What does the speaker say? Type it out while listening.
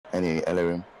Any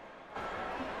Ellerim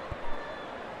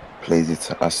plays it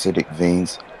to acidic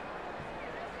veins.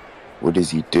 What does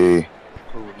he do?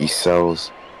 He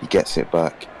sells. He gets it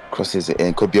back. Crosses it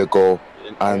in. Could be a goal.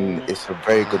 And it's a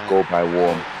very good goal by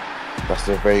Warm. That's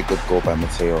a very good goal by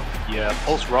Mateo. Yeah,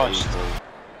 pulse rushed.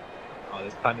 Oh,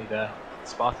 there's plenty there.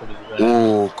 Sparta was there.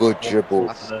 Oh, good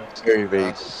dribble. Very,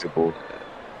 very good dribble.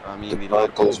 I mean, the ball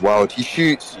goes wild. He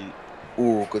shoots.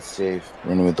 Oh, good save.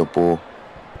 Running with the ball.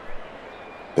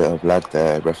 Bit of lag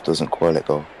there. Ref doesn't call it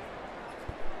though.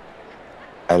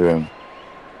 Ellerim.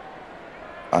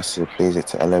 Acid plays it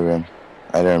to Ellerim.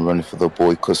 Ellerim running for the ball.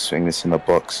 He could swing this in the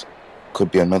box.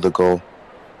 Could be another goal.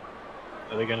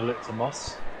 Are they going to look to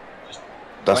Moss?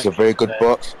 That's a very good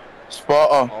box.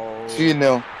 Sparta.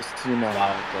 2-0. It's 2-0.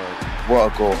 Wow.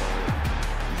 What a goal.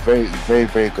 Very, very,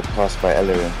 very good pass by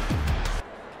Ellerim.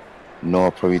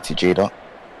 Noah probably to Jada.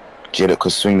 Jada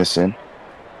could swing this in.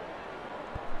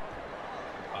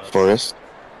 Forrest.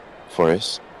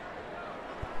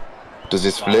 Does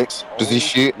this flicks? Does he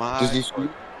shoot? Does he shoot?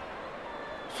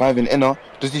 5 in inner.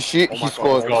 Does he shoot? He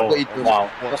scores. That's what he does.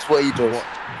 That's what he does.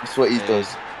 That's what he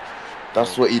does.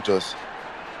 That's what he does.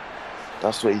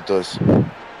 That's what he does.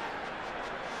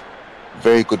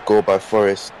 Very good goal by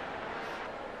Forrest.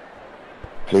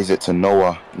 Plays it to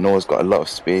Noah. Noah's got a lot of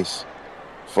space.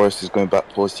 Forrest is going back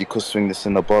post. He could swing this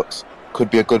in the box. Could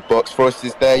be a good box. Forrest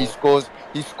is there. He scores.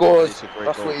 He scores.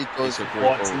 That's what he does. He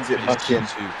brings it back in.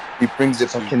 He brings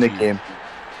it back in the game.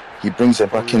 He brings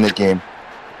it back in the game.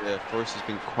 Yeah, Forrest has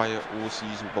been quiet all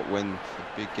season, but when the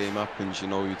big game happens, you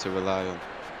know who to rely on.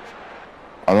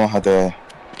 I don't know how they're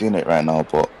doing it right now,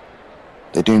 but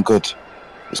they're doing good.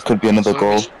 This could be another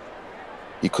goal.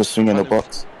 He could swing in the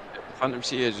box. Phantom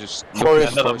City is just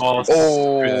Forrest.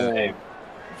 Oh,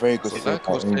 very good save. Like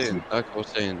I was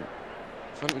saying,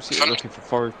 Phantom City looking for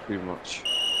Forrest too much.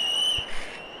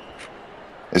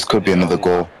 This could be another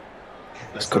goal.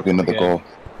 This could be another goal.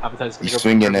 He's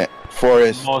swinging it.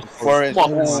 Forrest. Forrest.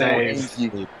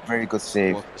 Very good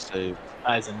save. What a save.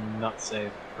 That is a nut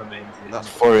save from Ainsley.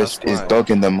 Forrest is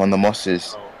dogging them on the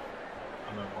Mosses.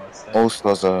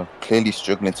 All-Stars are clearly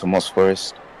struggling to Moss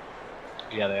Forest.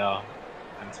 Yeah, they are.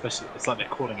 And especially, it's like they're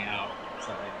calling it out. It's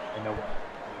like they know what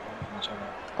from each other.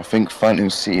 I think Phantom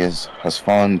City has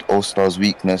found All-Stars'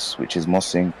 weakness, which is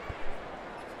mossing.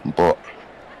 But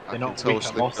they're not weak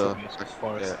at mossing, it's just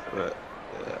Forest.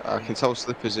 I can tell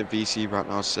Slippers in VC right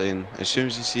now saying, as soon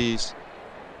as he sees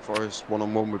Forrest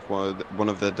one-on-one with one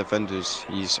of their defenders,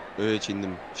 he's urging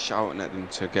them, shouting at them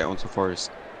to get onto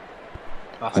Forrest.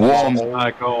 Warm.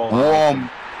 Oh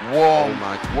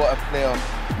What a player.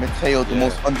 Mateo, the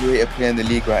most underrated player in the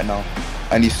league right now.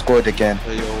 And he scored again.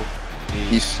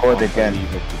 He scored again.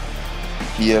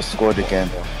 He has scored again.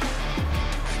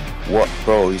 What,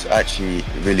 bro, he's actually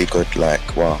really good.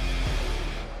 Like, wow.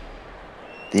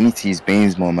 They need to use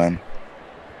Baines more, man.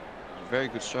 Very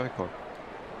good striker.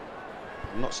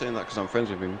 I'm not saying that because I'm friends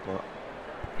with him, but...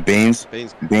 Baines.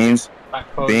 Forrest.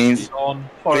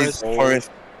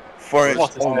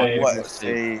 What a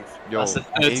save. Yo, that's the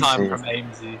third time from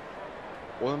Amesy.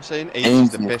 What I'm saying, Amesy is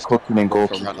the best cooking and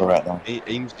goalkeeper right now.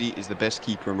 Amesy is the best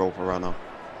keeper in ROFA right now.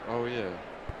 Oh yeah.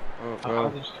 How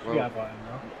did you forget about him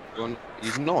now?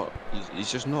 He's not. He's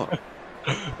just not.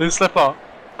 Then Slipper.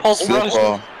 Pulse rush.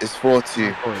 It's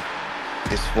 4-2.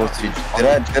 It's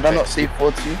 4-2. Did I not say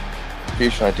 4-2? Pretty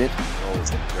sure I did.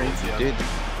 You did.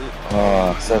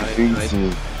 It's a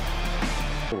 3-2.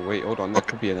 Oh wait, hold on. That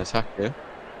could be an attack here.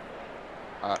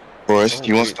 Forrest,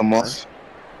 he wants the Moss.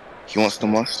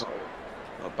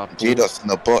 J-Dot's in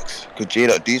the box. Could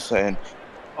J-Dot do something?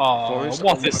 Oh,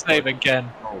 what a save again.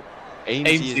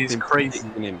 Amesy is crazy.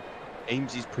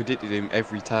 Amesy's predicted him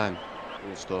every time.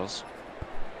 All Stars.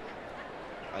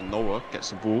 And Noah gets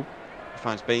the ball. He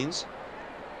finds Baines.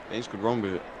 Baines could run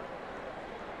with it.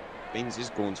 Baines is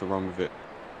going to run with it.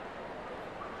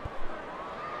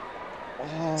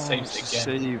 Oh, saves again.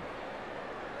 Save.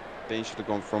 Baines should have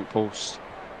gone front post.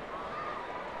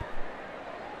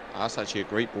 That's actually a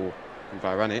great ball from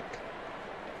Viranic.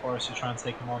 Forrest should try and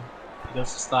take him on. He does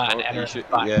start and enter should,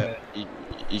 back. Yeah,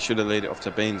 he should have laid it off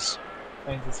to Baines.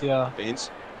 Baines is here.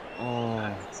 Baines.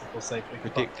 Oh, simple save.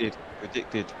 Predicted.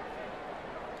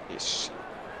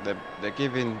 They're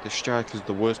giving the strikers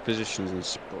the worst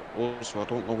positions, but also I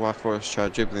don't know why Forrest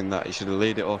tried dribbling that. He should have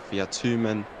laid it off. He had 2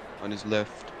 men on his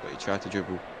left, but he tried to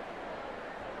dribble.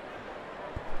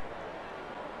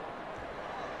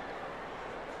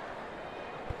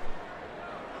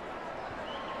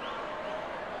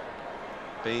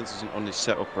 Baines isn't on his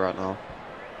setup right now.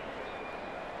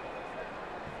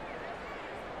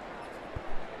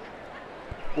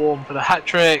 Warm for the hat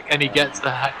trick, and he gets the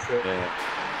hat trick. Yeah.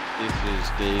 This is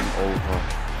game over.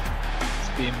 It's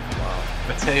been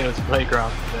Mateo's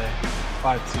playground today.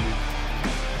 5-2.